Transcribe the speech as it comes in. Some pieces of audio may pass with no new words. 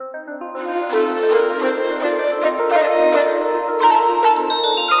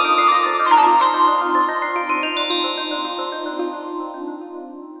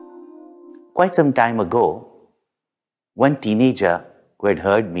Quite some time ago, one teenager who had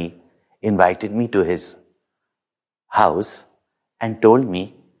heard me invited me to his house and told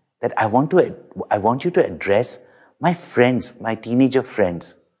me that I want you to address my friends, my teenager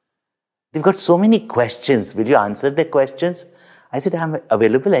friends. They've got so many questions. Will you answer their questions? I said, I'm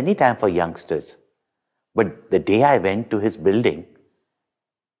available anytime for youngsters. But the day I went to his building,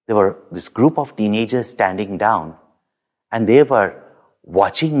 there were this group of teenagers standing down and they were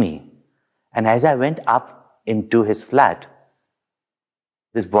watching me. And as I went up into his flat,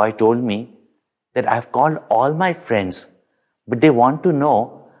 this boy told me that I've called all my friends, but they want to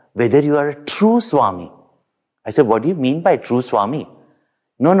know whether you are a true Swami. I said, what do you mean by true Swami?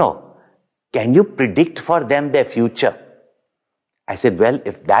 No. Can you predict for them their future? I said, well,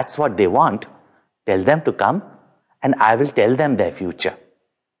 if that's what they want, tell them to come and I will tell them their future.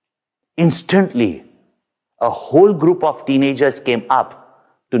 Instantly, a whole group of teenagers came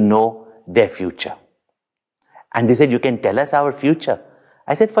up to know their future. And they said, you can tell us our future.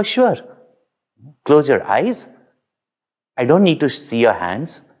 I said, for sure. Close your eyes. I don't need to see your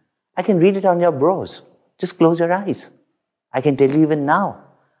hands. I can read it on your brows. Just close your eyes. I can tell you even now,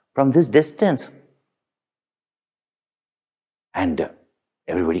 from this distance. And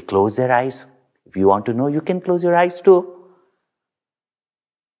everybody close their eyes. If you want to know, you can close your eyes too.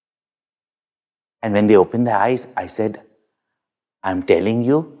 And when they opened their eyes, I said, I'm telling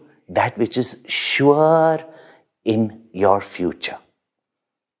you that which is sure in your future.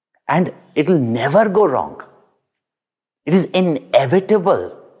 And it will never go wrong. It is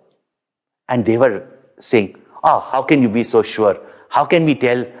inevitable. And they were saying, oh, how can you be so sure? How can we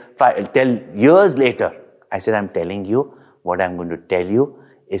tell years later? I said, I'm telling you, what I'm going to tell you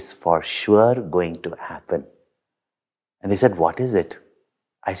is for sure going to happen. And they said, what is it?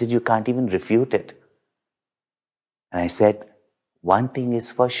 I said, you can't even refute it. And I said, one thing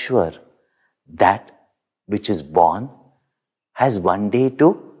is for sure, that which is born has one day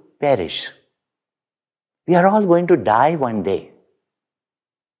to perish. We are all going to die one day.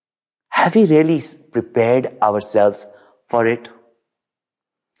 Have we really prepared ourselves for it?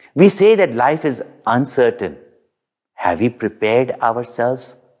 We say that life is uncertain. Have we prepared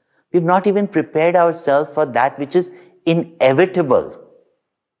ourselves? We've not even prepared ourselves for that which is inevitable.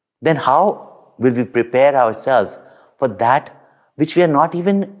 Then how will we prepare ourselves for that which we are not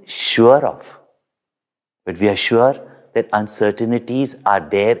even sure of? But we are sure that uncertainties are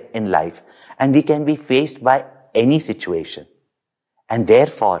there in life and we can be faced by any situation. And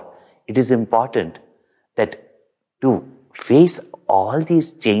therefore, it is important that to face all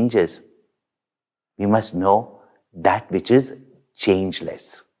these changes, we must know that which is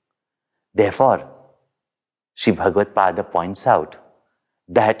changeless. Therefore, Sri Bhagavad Pada points out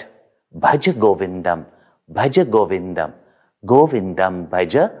that Bhaja Govindam, Govindam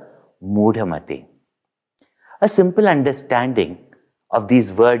Bhaja Mudhamati. A simple understanding of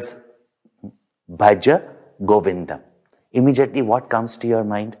these words, Bhaja Govindam. Immediately what comes to your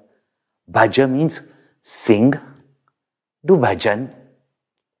mind? Bhaja means sing, do bhajan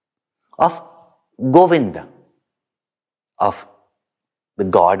of Govinda, of the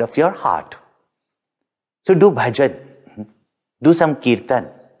God of your heart. So do bhajan, do some kirtan.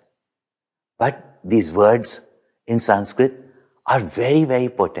 But these words in Sanskrit are very, very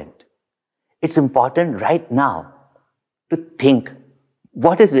potent. It's important right now to think,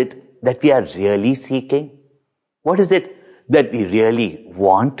 what is it that we are really seeking? What is it that we really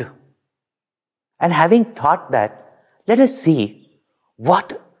want? And having thought that, let us see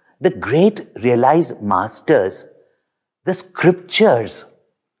what the great realized masters, the scriptures,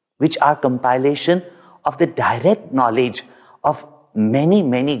 which are compilation of the direct knowledge of many,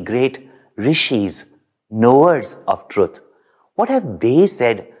 many great rishis, knowers of truth. What have they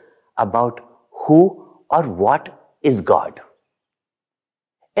said about who or what is God?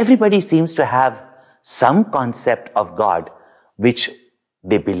 Everybody seems to have some concept of God which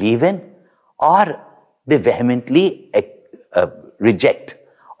they believe in or they vehemently reject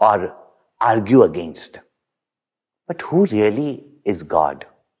or argue against. But who really is God?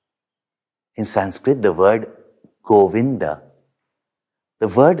 In Sanskrit, the word Govinda, the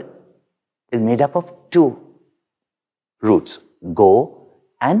word is made up of two roots, go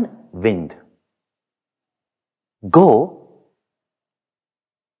and wind. Go,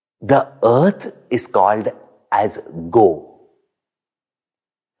 the earth is called as go.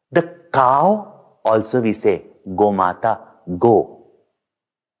 The cow, also we say, Gomata, go.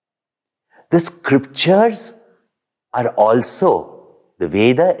 The scriptures are also, the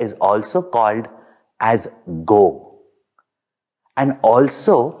Veda is also called as go. And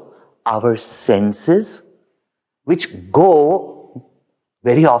also our senses, which go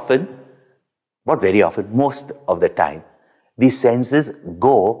very often Not very often, most of the time, these senses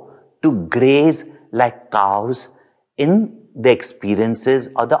go to graze like cows in the experiences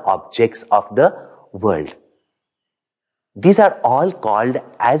or the objects of the world. These are all called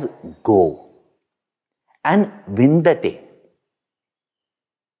as go. And vindate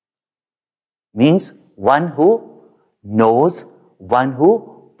means one who knows, one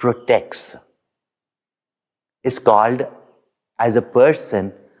who protects, is called as a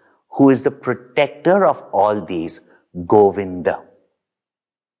person who is the protector of all these, Govinda.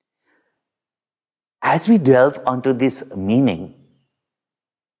 As we delve onto this meaning,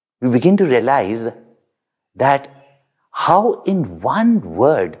 we begin to realize that how in one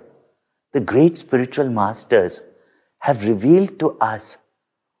word the great spiritual masters have revealed to us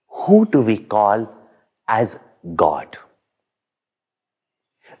who do we call as God.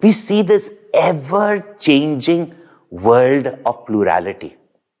 We see this ever-changing world of plurality.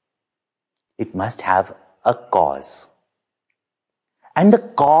 It must have a cause. And the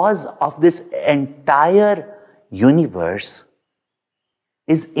cause of this entire universe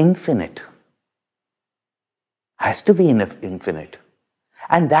is infinite. Has to be infinite.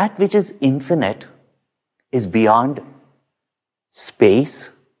 And that which is infinite is beyond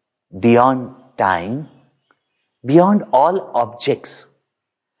space, beyond time, beyond all objects,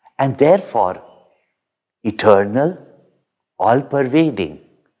 and therefore eternal, all-pervading,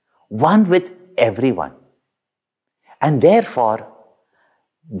 one with everyone. And therefore,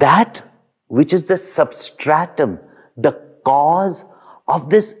 that which is the substratum, the cause of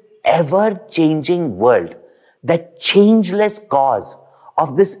this ever-changing world, that changeless cause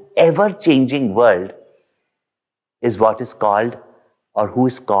of this ever-changing world is what is called, or who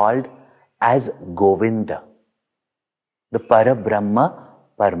is called as Govinda, the Parabrahma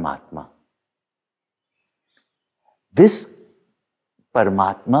Paramatma. This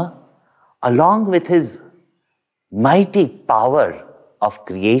Paramatma, along with his mighty power of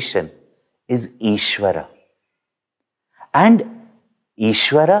creation, is Ishvara. And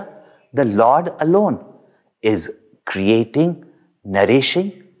Ishvara, the Lord alone, is creating,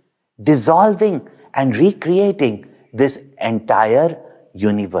 nourishing, dissolving and recreating this entire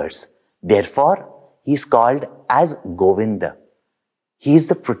universe. Therefore, he is called as Govinda. He is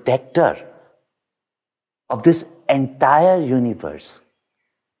the protector of this entire universe.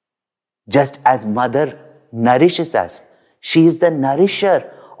 Just as Mother nourishes us, she is the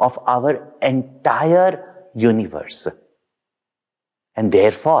nourisher of our entire universe. And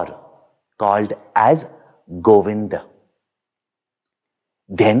therefore, called as Govinda.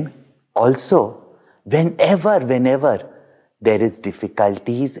 Then also, whenever there is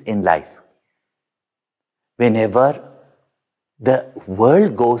difficulties in life, whenever the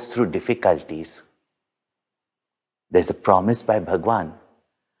world goes through difficulties, there's a promise by Bhagwan,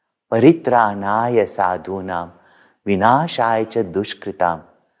 Paritranaya sadhunam vinashaya cha dushkritam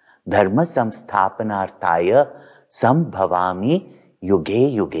dharma samsthapanarthaya sambhavami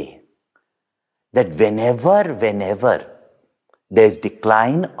yuge yuge. That whenever there's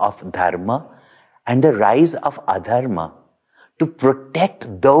decline of dharma and the rise of adharma, to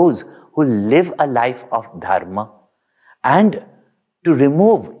protect those who live a life of dharma and to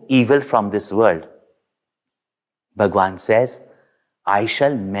remove evil from this world, Bhagwan says, I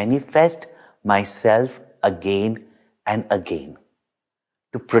shall manifest myself again and again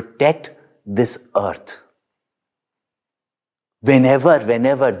to protect this earth. Whenever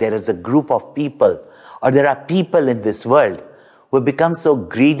there is a group of people, or there are people in this world who have become so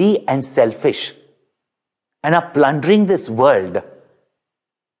greedy and selfish and are plundering this world,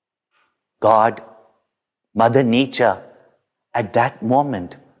 God, Mother Nature, at that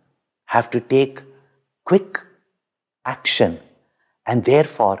moment have to take quick action. And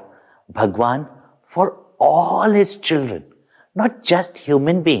therefore, Bhagwan, for all his children, not just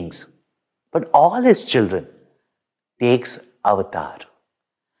human beings, but all his children, takes avatar.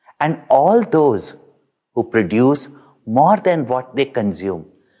 And all those who produce more than what they consume,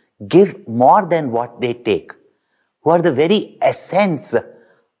 give more than what they take, who are the very essence,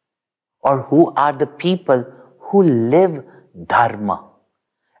 or who are the people who live dharma.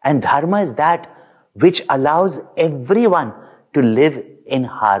 And dharma is that which allows everyone to live in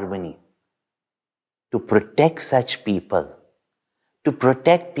harmony. To protect such people, to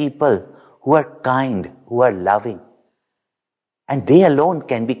protect people who are kind, who are loving. And they alone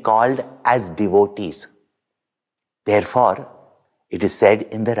can be called as devotees. Therefore, it is said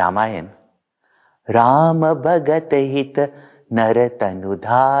in the Ramayana, Rama Bhagat Hit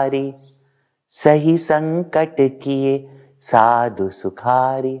Naratanudhari Sahi Sankat Kiye Sadhu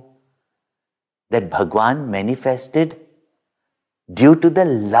Sukhari. That Bhagwan manifested due to the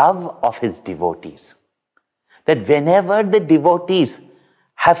love of his devotees. That whenever the devotees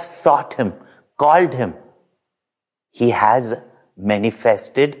have sought him, called him, he has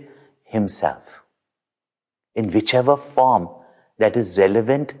manifested himself in whichever form that is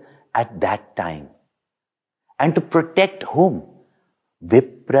relevant at that time. And to protect whom?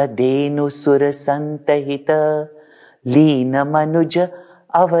 Vipradenu surasantahita Leena Manuja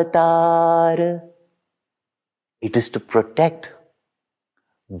Avatar. It is to protect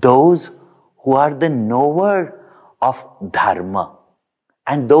those who are the knower of Dharma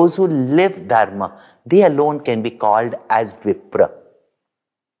and those who live Dharma. They alone can be called as Vipra.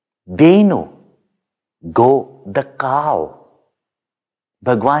 Denu, go, the cow.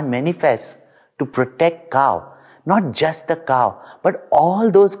 Bhagwan manifests to protect cow. Not just the cow, but all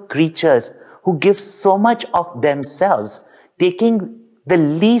those creatures who give so much of themselves, taking the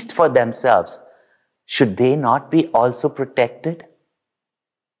least for themselves. Should they not be also protected?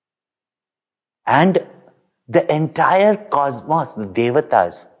 And the entire cosmos, the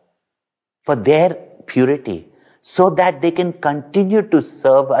devatas, for their purity, so that they can continue to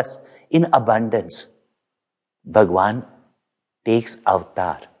serve us in abundance. Bhagwan takes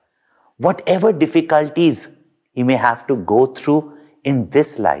avatar. Whatever difficulties he may have to go through in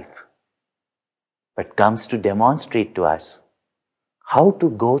this life, but comes to demonstrate to us how to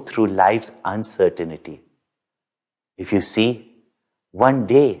go through life's uncertainty. If you see, one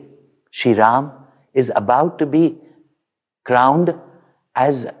day Sri Ram is about to be crowned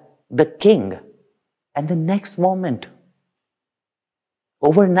as the king, and the next moment,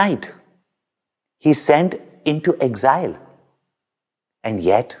 overnight, he's sent into exile. And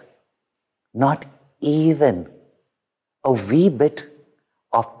yet, not even a wee bit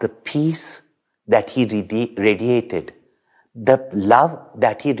of the peace that he radiated, the love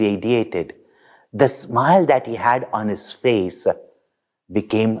that he radiated, the smile that he had on his face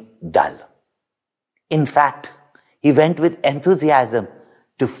became dull. In fact, he went with enthusiasm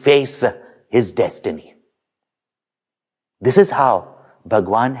to face his destiny. This is how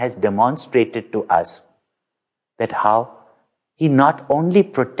Bhagwan has demonstrated to us that how he not only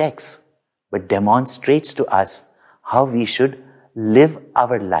protects but demonstrates to us how we should live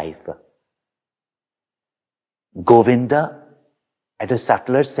our life. Govinda, at a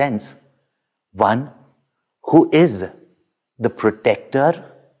subtler sense, one who is the protector,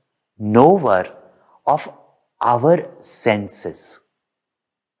 knower of our senses,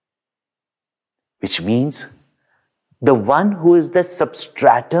 which means the one who is the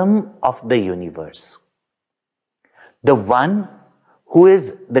substratum of the universe, the one who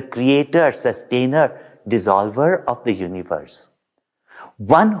is the creator, sustainer, dissolver of the universe,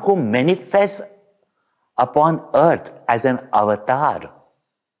 one who manifests upon earth as an avatar,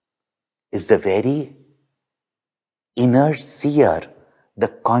 is the very inner seer, the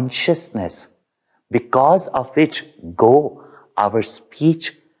consciousness because of which our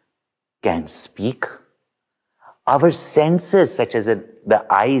speech can speak, our senses such as the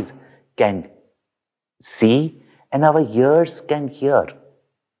eyes can see, and our ears can hear.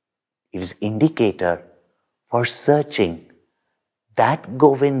 It is indicator for searching that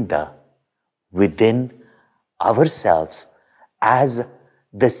Govinda within ourselves as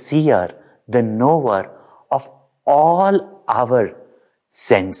the seer, the knower of all our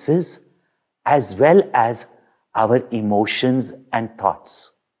senses as well as our emotions and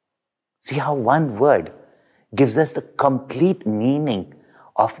thoughts. See how one word gives us the complete meaning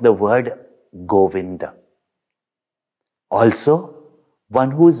of the word Govinda. Also,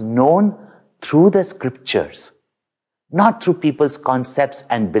 one who is known through the scriptures, not through people's concepts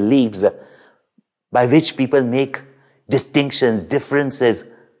and beliefs by which people make distinctions, differences,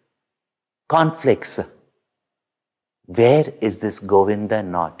 conflicts. Where is this Govinda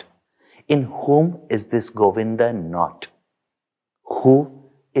not? In whom is this Govinda not? Who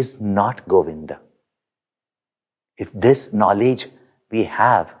is not Govinda? If this knowledge we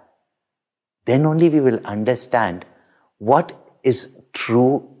have, then only we will understand what is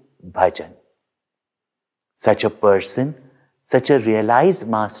true bhajan. Such a person, such a realized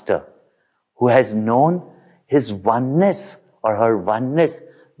master who has known his oneness or her oneness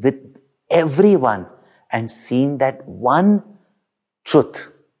with everyone and seen that one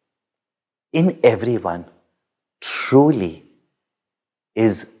truth in everyone, truly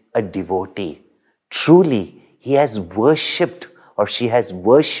is a devotee. Truly, he has worshipped or she has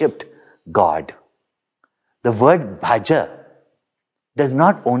worshipped God. The word bhaja does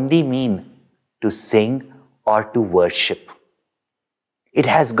not only mean to sing or to worship. It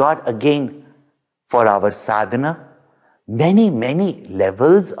has got, again, for our sadhana, many, many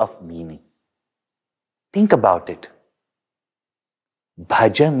levels of meaning. Think about it.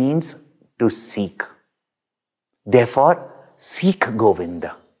 Bhaja means to seek. Therefore, seek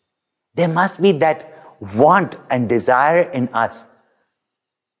Govinda. There must be that want and desire in us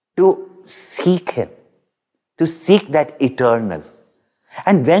to seek Him, to seek that eternal.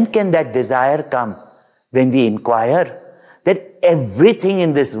 And when can that desire come? When we inquire that everything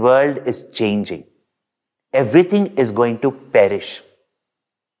in this world is changing. Everything is going to perish.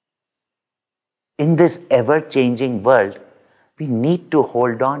 In this ever-changing world, we need to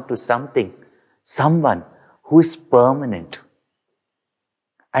hold on to something, someone who is permanent.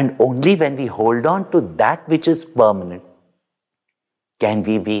 And only when we hold on to that which is permanent can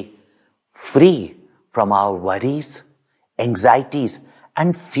we be free from our worries, anxieties,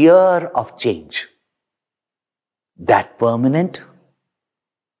 and fear of change. That permanent,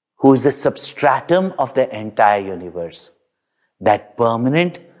 who is the substratum of the entire universe. That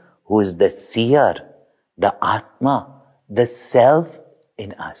permanent, who is the seer, the Atma, the self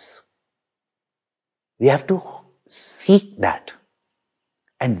in us. We have to seek that.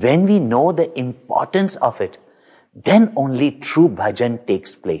 And when we know the importance of it, then only true bhajan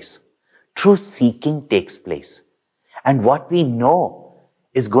takes place. True seeking takes place. And what we know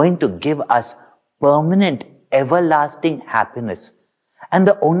is going to give us permanent, everlasting happiness. And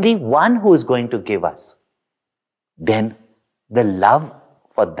the only one who is going to give us, then the love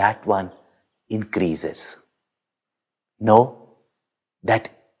for that one increases. Know that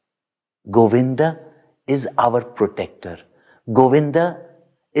Govinda is our protector. Govinda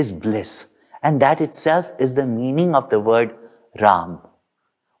is bliss. And that itself is the meaning of the word Ram.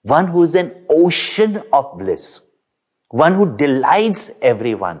 One who is an ocean of bliss. One who delights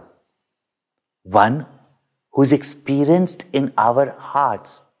everyone. One who is experienced in our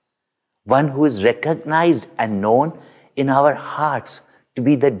hearts. One who is recognized and known in our hearts to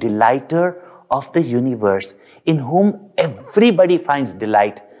be the delighter of the universe, in whom everybody finds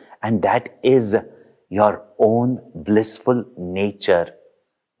delight, and that is your own blissful nature,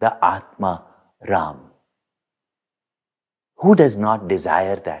 the Atma Ram. Who does not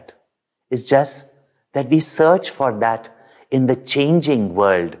desire that? It's just that we search for that in the changing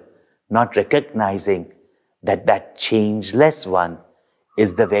world, not recognizing that that changeless one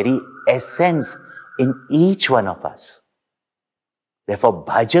is the very essence in each one of us. Therefore,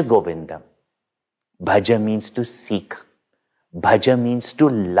 bhaja Govindam. Bhaja means to seek. Bhaja means to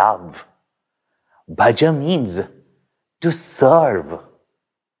love. Bhaja means to serve.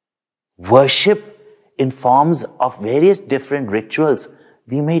 Worship in forms of various different rituals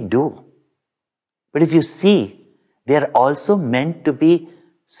we may do. But if you see, they are also meant to be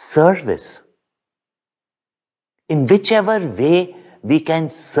service. In whichever way we can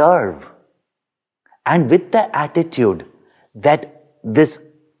serve, and with the attitude that this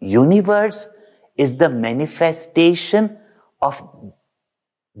universe is the manifestation of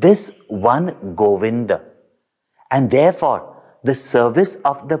this one Govinda, and therefore the service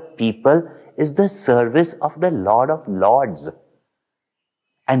of the people is the service of the Lord of Lords.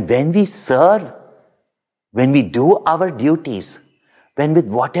 And when we serve, when we do our duties, when with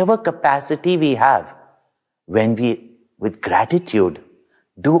whatever capacity we have, when we, with gratitude,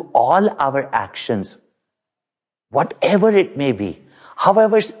 do all our actions, whatever it may be,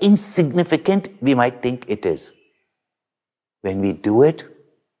 however insignificant we might think it is, when we do it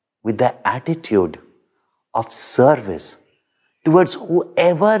with the attitude of service towards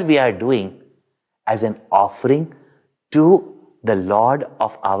whoever we are doing as an offering to the Lord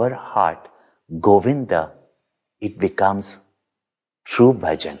of our heart, Govinda, it becomes true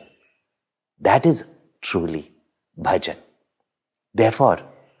bhajan. That is truly bhajan. Therefore,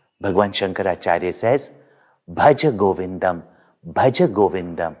 Bhagwan Shankaracharya says, Bhaja Govindam, Bhaja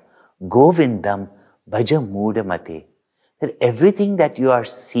Govindam, Govindam, Bhaja Mudamate. That everything that you are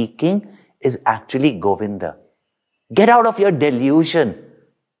seeking is actually Govinda. Get out of your delusion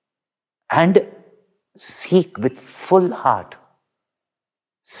and seek with full heart.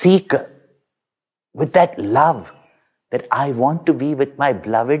 Seek with that love that I want to be with my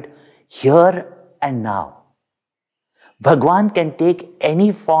beloved here and now. Bhagwan can take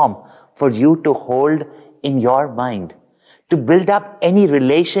any form for you to hold in your mind, to build up any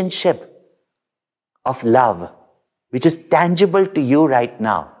relationship of love which is tangible to you right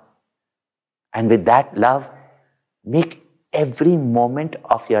now. And with that love, make every moment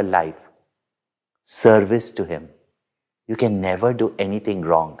of your life service to Him. You can never do anything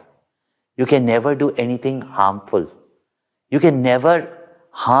wrong. You can never do anything harmful. You can never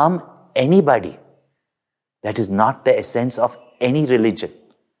harm anybody. That is not the essence of any religion.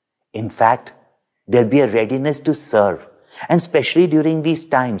 In fact, there'll be a readiness to serve. And especially during these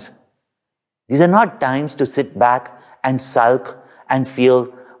times. These are not times to sit back and sulk and feel,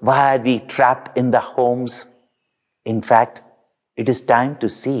 why are we trapped in the homes? In fact, it is time to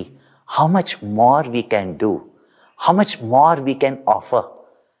see how much more we can do, how much more we can offer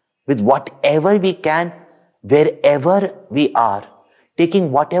with whatever we can, wherever we are,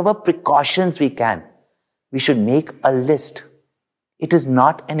 taking whatever precautions we can. We should make a list. It is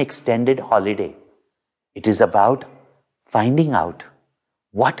not an extended holiday. It is about finding out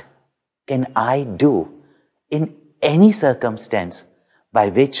what can I do in any circumstance by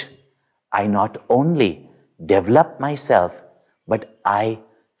which I not only develop myself, but I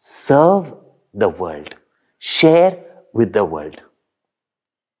serve the world, share with the world.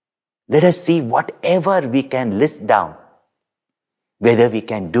 Let us see whatever we can list down, whether we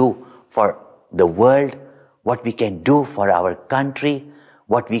can do for the world, what we can do for our country,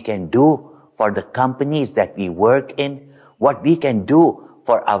 what we can do for the companies that we work in, what we can do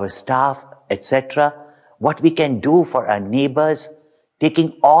for our staff, etc., what we can do for our neighbors,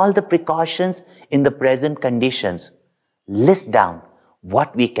 taking all the precautions in the present conditions. List down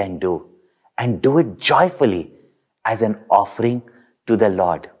what we can do and do it joyfully as an offering to the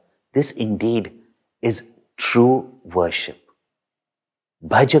Lord. This indeed is true worship.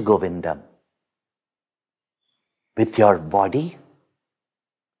 Bhaja Govindam. With your body,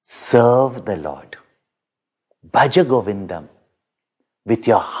 serve the Lord. Bhaja Govindam. With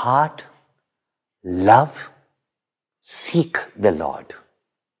your heart, love, seek the Lord.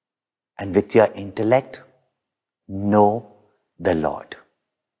 And with your intellect, know the Lord.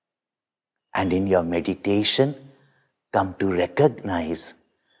 And in your meditation, come to recognize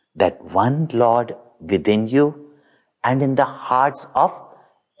that one Lord within you and in the hearts of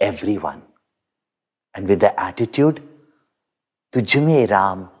everyone. And with the attitude, तुझ में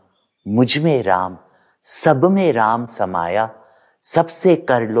राम, मुझ में राम, सब में राम समाया, सबसे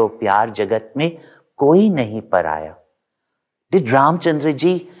कर लो प्यार जगत में कोई नहीं पराया. Did Ramchandra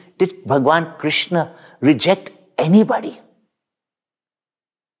ji, did Bhagwan Krishna reject anybody?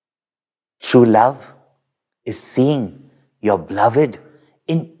 True love is seeing your beloved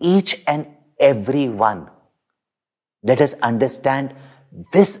in each and every one. Let us understand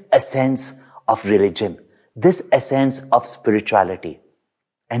this essence of religion, this essence of spirituality,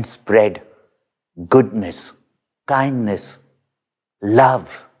 and spread goodness, kindness,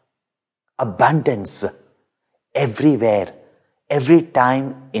 love, abundance everywhere, every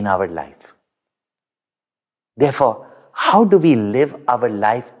time in our life. Therefore, how do we live our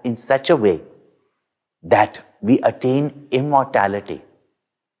life in such a way that we attain immortality?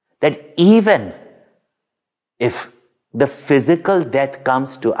 That even if the physical death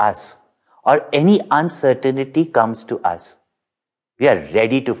comes to us or any uncertainty comes to us, we are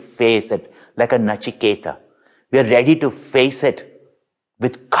ready to face it like a Nachiketa. We are ready to face it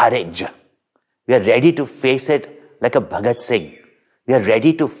with courage. We are ready to face it like a Bhagat Singh. We are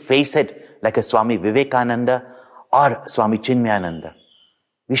ready to face it like a Swami Vivekananda or Swami Chinmayananda.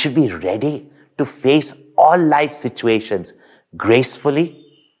 We should be ready to face all life situations gracefully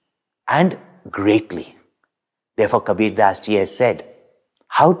and greatly. Therefore, Kabir Das Ji has said,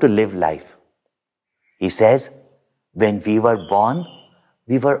 how to live life. He says, when we were born,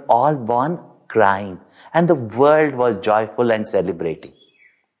 we were all born crying and the world was joyful and celebrating.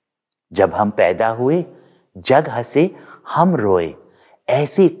 जब हम पैदा हुए, जग हंसे, हम रोए.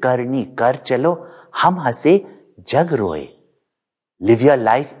 ऐसी करनी कर चलो, हम हंसे, जग रोए. Live your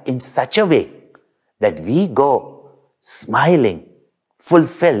life in such a way that we go smiling,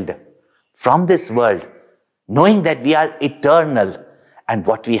 fulfilled from this world, knowing that we are eternal and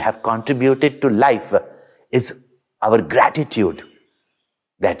what we have contributed to life is our gratitude.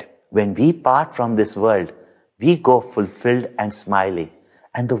 That when we part from this world, we go fulfilled and smiling,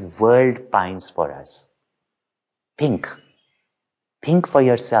 and the world pines for us. Think for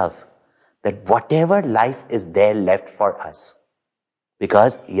yourself that whatever life is there left for us,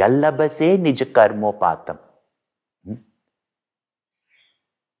 because yallabase nij karmo patam.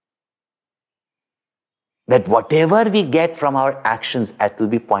 That whatever we get from our actions, that will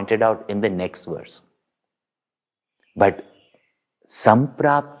be pointed out in the next verse. But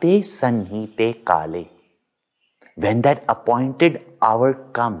samprapte sanhite kale, when that appointed hour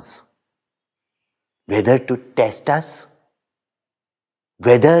comes, whether to test us,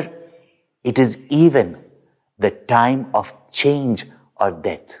 whether it is even the time of change or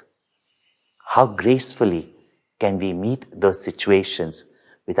death, how gracefully can we meet those situations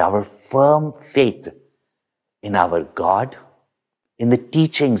with our firm faith in our God, in the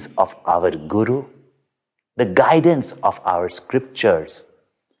teachings of our Guru, the guidance of our scriptures,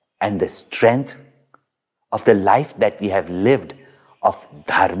 and the strength of the life that we have lived of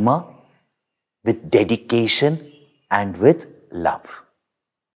dharma, with dedication and with love.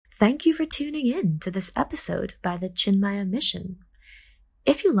 Thank you for tuning in to this episode by the Chinmaya Mission.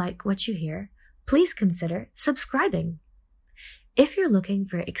 If you like what you hear, please consider subscribing. If you're looking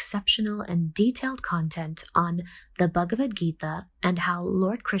for exceptional and detailed content on the Bhagavad Gita and how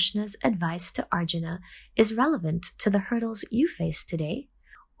Lord Krishna's advice to Arjuna is relevant to the hurdles you face today,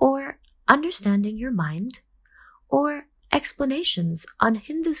 or understanding your mind, or explanations on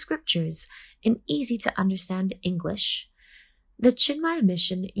Hindu scriptures in easy-to-understand English, the Chinmaya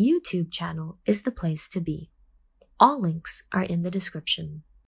Mission YouTube channel is the place to be. All links are in the description.